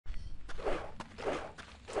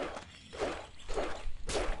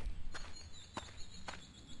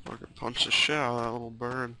Punch the shit out of that little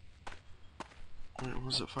bird. Wait, what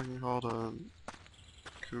was it fucking called?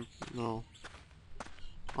 Coop? No.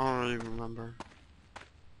 I don't really remember.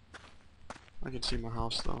 I can see my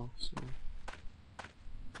house though, so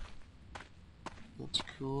that's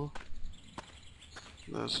cool.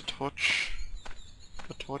 There's a torch.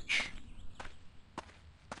 A torch.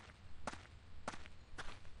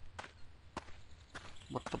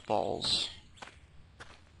 What the balls?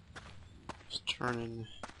 It's turning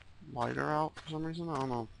lighter out for some reason. I don't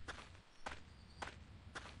know.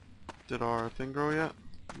 Did our thing grow yet?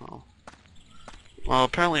 No. Well,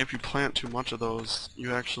 apparently if you plant too much of those,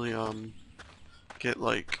 you actually get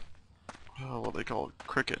like what they call it,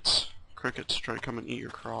 crickets. Crickets try to come and eat your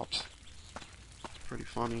crops. It's pretty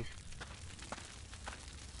funny.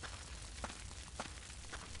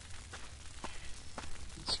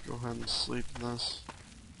 Let's go ahead and sleep in this.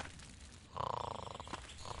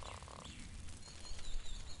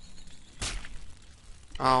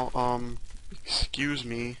 Oh, excuse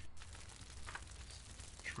me.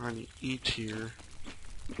 Trying to eat here.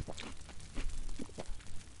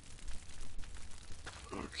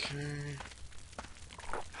 Okay.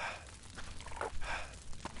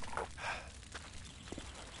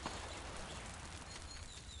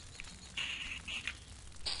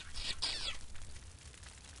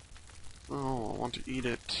 Oh, I want to eat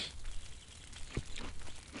it.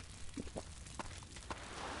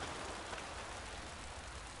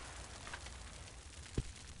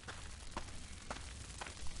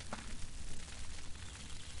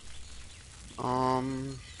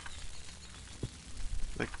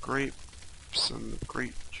 The grapes and the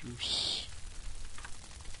grape juice.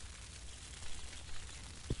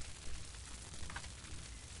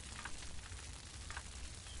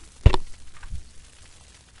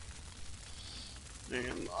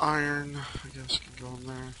 And iron, I guess, can go in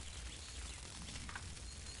there.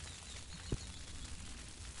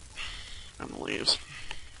 And the leaves.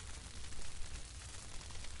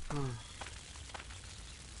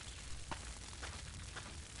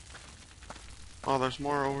 Oh, there's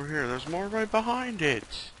more over here. There's more right behind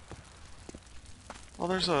it. Oh,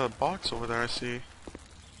 there's a box over there, I see.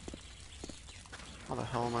 How the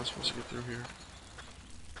hell am I supposed to get through here?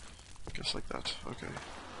 I guess like that. Okay.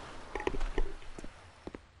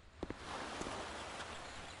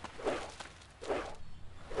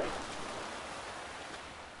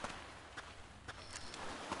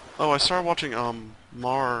 Oh, I started watching,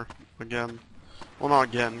 Mar again. Well, not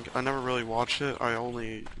again. I never really watched it. I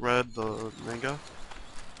only read the manga.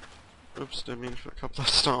 Oops, didn't mean to pick up that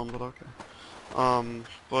stone, but okay.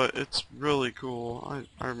 But it's really cool.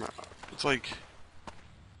 I remember, it's like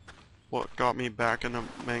what got me back into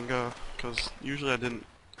manga, because usually I didn't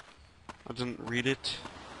read it,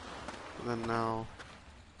 and then now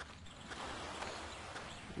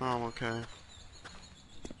I'm okay.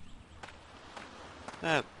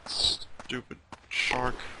 That stupid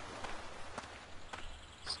shark.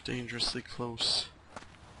 It's dangerously close.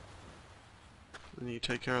 I need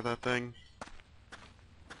to take care of that thing.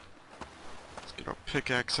 Let's get our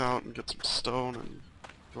pickaxe out and get some stone and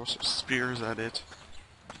throw some spears at it.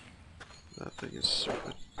 That thing is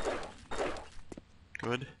stupid.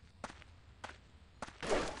 Good.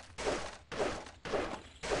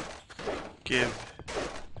 Give.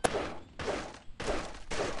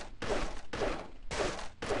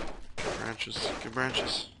 Branches. Good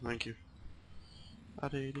branches. Thank you. I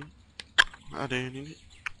did it. I did it.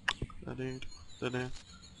 I did.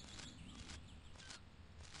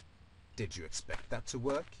 Did you expect that to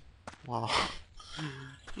work? Wow.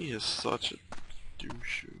 He is such a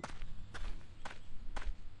douche.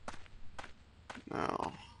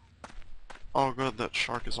 Now. Oh good, that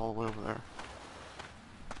shark is all the way over there.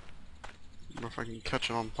 I wonder if I can catch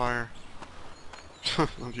it on fire.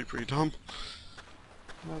 That'd be pretty dumb.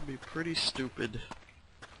 That'd be pretty stupid.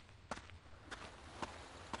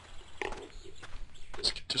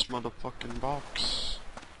 Let's get this motherfucking box.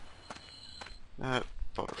 That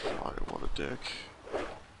butterfly, what a dick.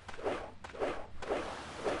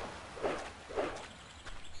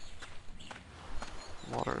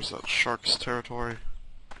 Water is that shark's territory.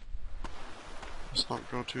 Let's not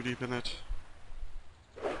go too deep in it.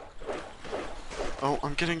 Oh,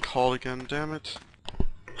 I'm getting called again, damn it.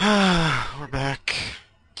 We're back.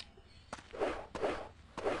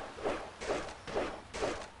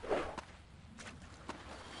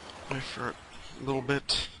 Wait for it a little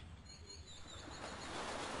bit.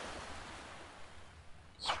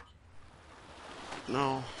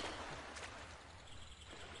 No.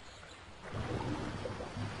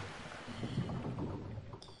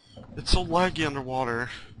 It's so laggy underwater.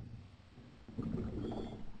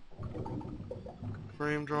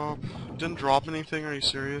 frame drop. Didn't drop anything, are you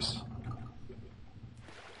serious?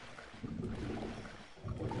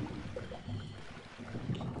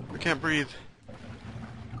 I can't breathe.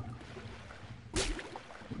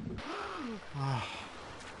 Ah.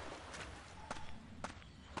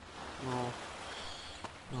 No.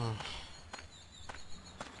 Oh.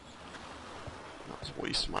 That was a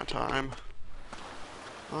waste of my time.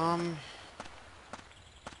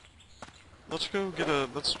 Let's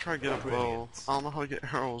try to get a bow. Brilliant. I don't know how to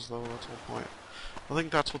get arrows though, that's the whole point. I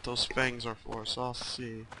think that's what those fangs are for, so I'll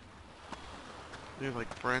see. Maybe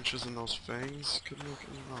like branches in those fangs could make it,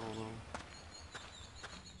 I don't know.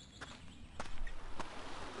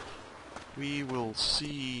 We will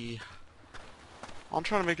see. I'm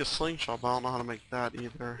trying to make a slingshot, but I don't know how to make that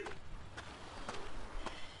either.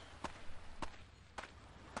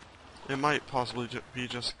 It might possibly be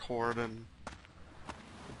just cord and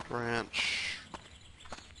a branch.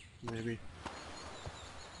 Maybe.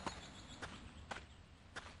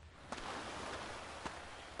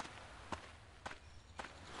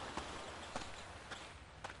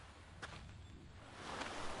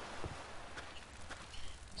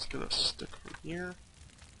 Let's get a stick from here.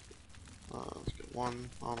 Let's get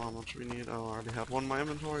one. I don't know how much we need. Oh, I already had one in my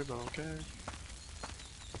inventory, but okay.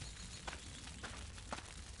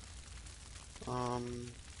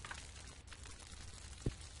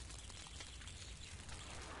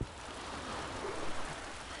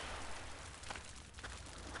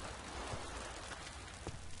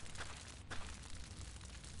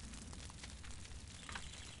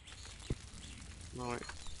 No, wait.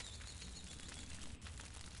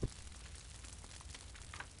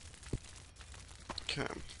 Okay,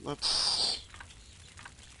 let's...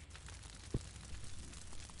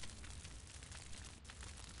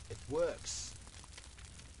 It works.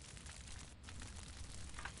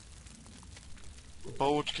 A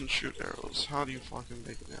bow which can shoot arrows. How do you fucking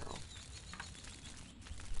make an arrow?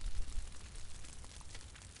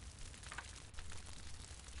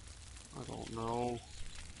 I don't know.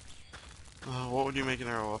 What would you make an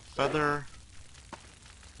arrow? A feather,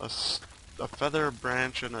 a feather,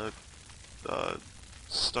 branch, and a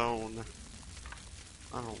stone.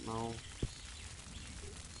 I don't know.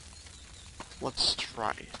 Let's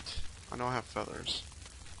try it. I know I have feathers.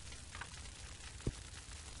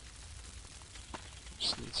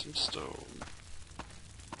 Just need some stone.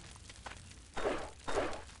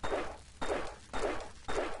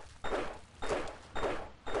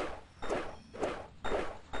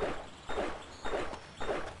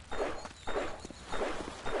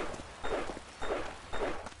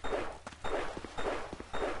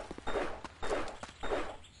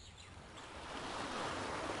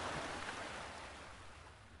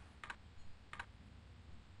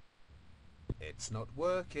 It's not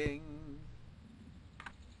working.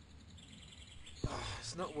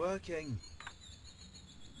 It's not working.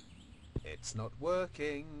 It's not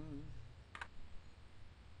working.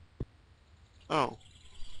 Oh.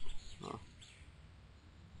 Oh.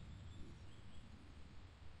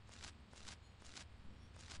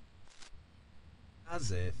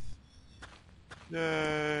 As if.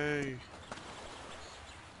 Yay!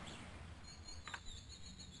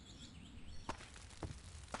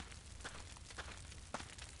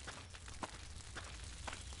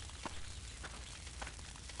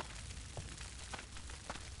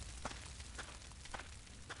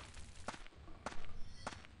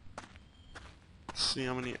 See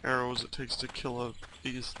how many arrows it takes to kill a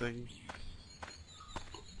beast thing.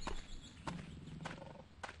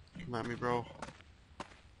 Come at me, bro.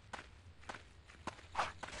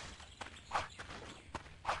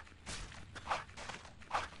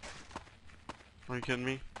 Are you kidding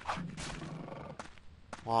me?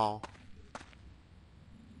 Wow.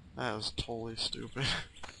 That was totally stupid.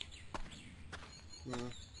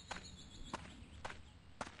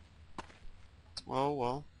 Oh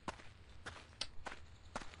well.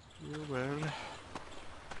 Oh well.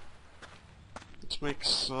 Let's make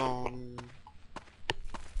some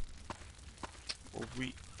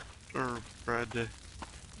wheat or bread.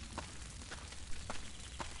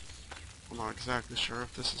 I'm not exactly sure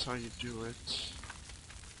if this is how you do it.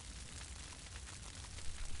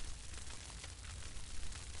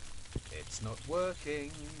 It's not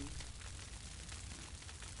working.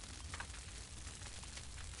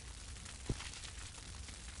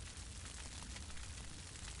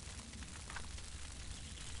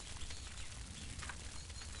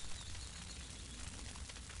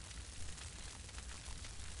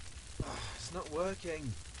 It's not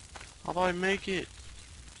working. How do I make it?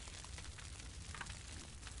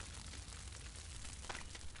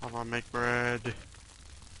 How do I make bread?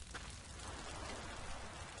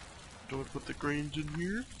 Do I put the grains in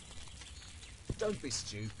here? Don't be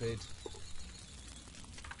stupid.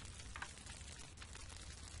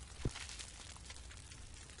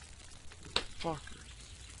 Fucker.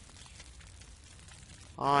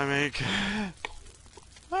 I make...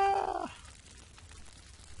 ah!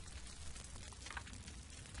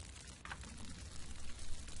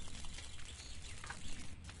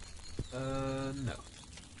 No.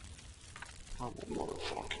 I will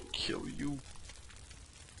motherfucking kill you.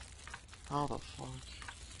 How the fuck?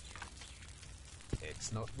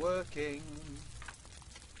 It's not working.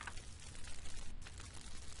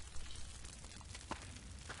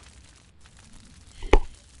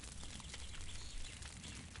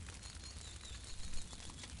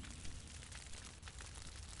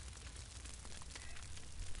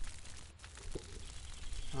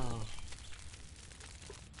 Oh.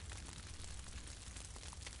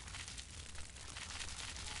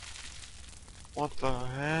 What the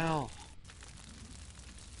hell?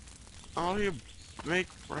 How do you make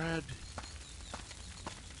bread?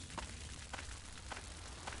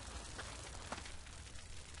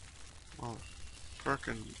 Oh,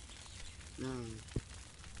 frickin'.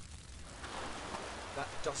 That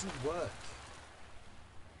doesn't work.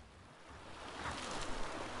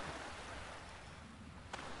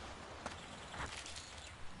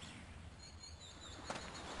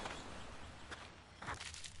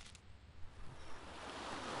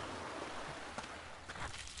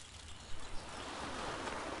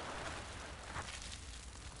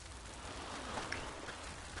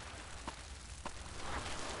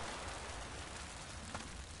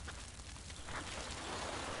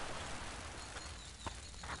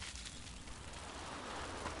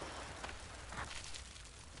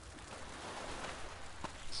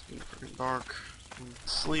 It's getting freaking dark.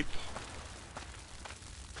 Sleep.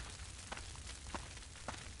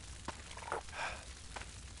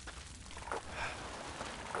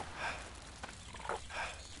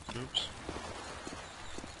 Oops.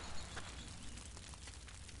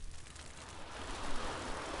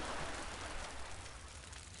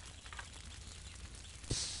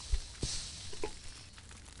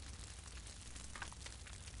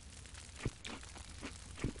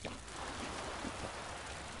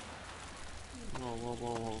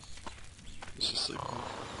 Whoa. Let's just sleep.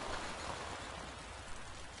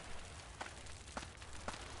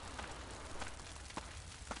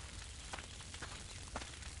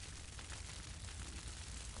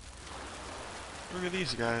 Look at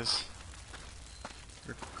these guys.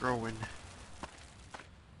 They're growing.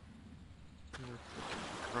 They're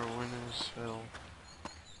freaking growing as hell.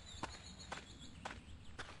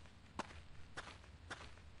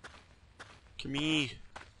 Gimme!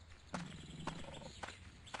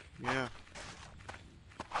 Yeah.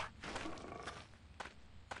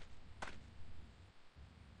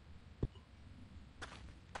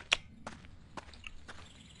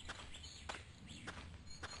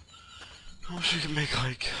 I wish you could make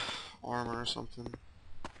like armor or something.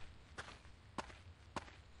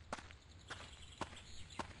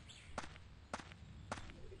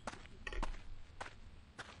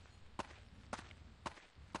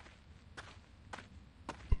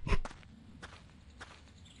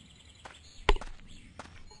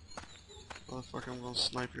 Motherfucker, I'm gonna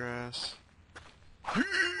snipe your ass.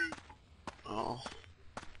 Oh.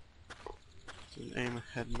 Didn't aim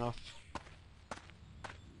ahead enough.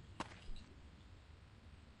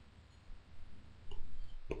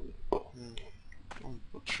 I'll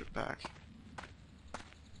put shit back.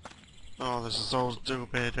 Oh, this is so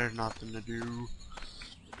stupid. There's nothing to do.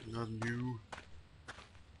 Nothing new.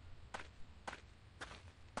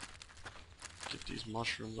 Get these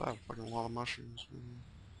mushrooms. I have fucking a lot of mushrooms. Man.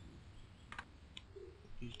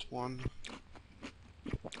 Eat one.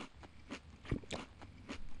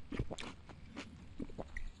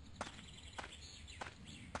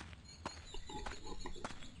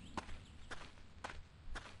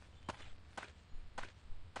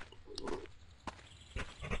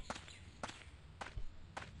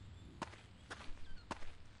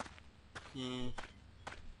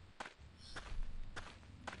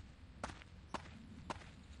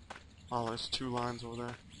 Oh, there's 2 lines over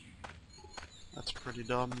there. That's pretty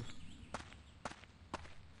dumb.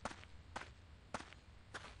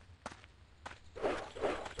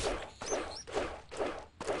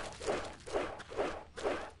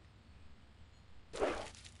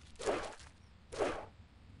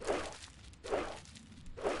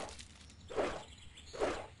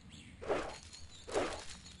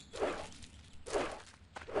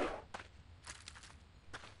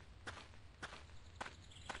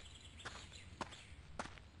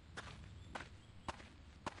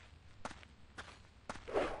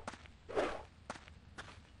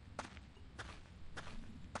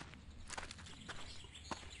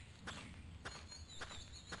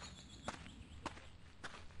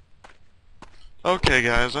 Okay,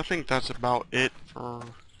 guys, I think that's about it for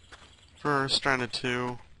Stranded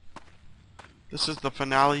 2. This is the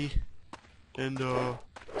finale, and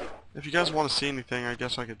if you guys want to see anything, I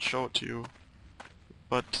guess I could show it to you.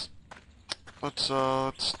 But let's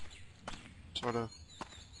sort of.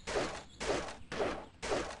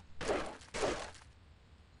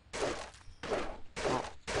 Oh.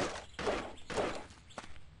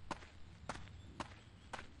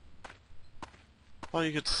 Oh,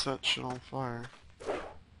 you could set shit on fire.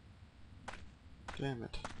 Damn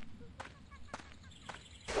it.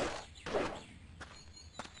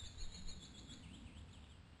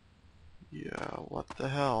 Yeah, what the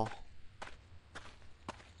hell?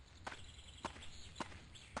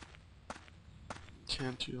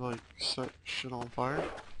 Can't you, like, set shit on fire?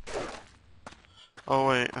 Oh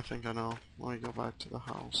wait, I think I know. Let me go back to the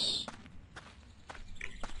house.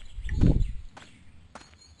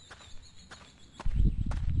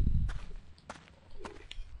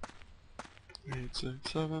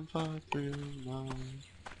 8675309.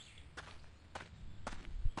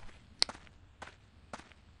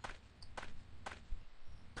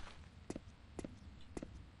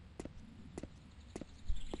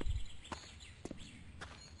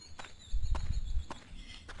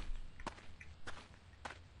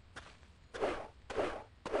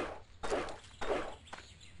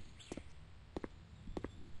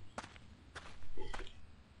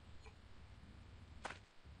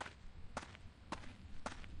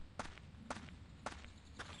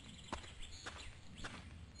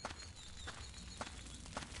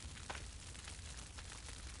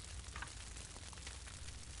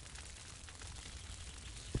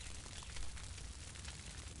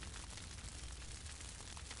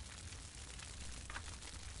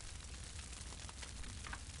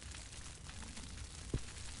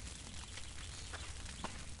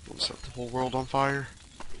 We'll set the whole world on fire.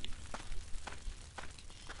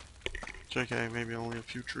 JK, maybe only a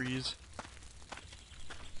few trees.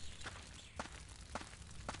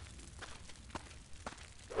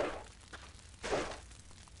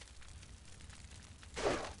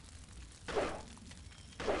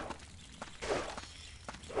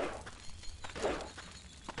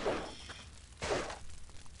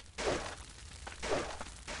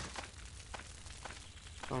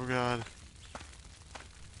 Oh god.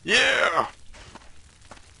 Yeah!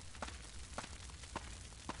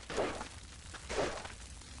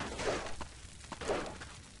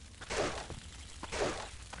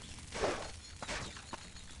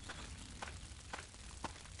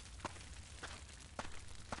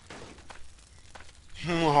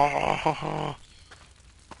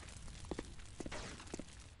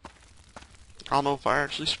 I don't know if fire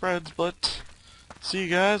actually spreads, but see you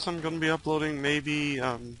guys. I'm gonna be uploading maybe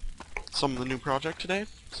some of the new project today.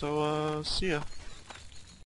 So see ya.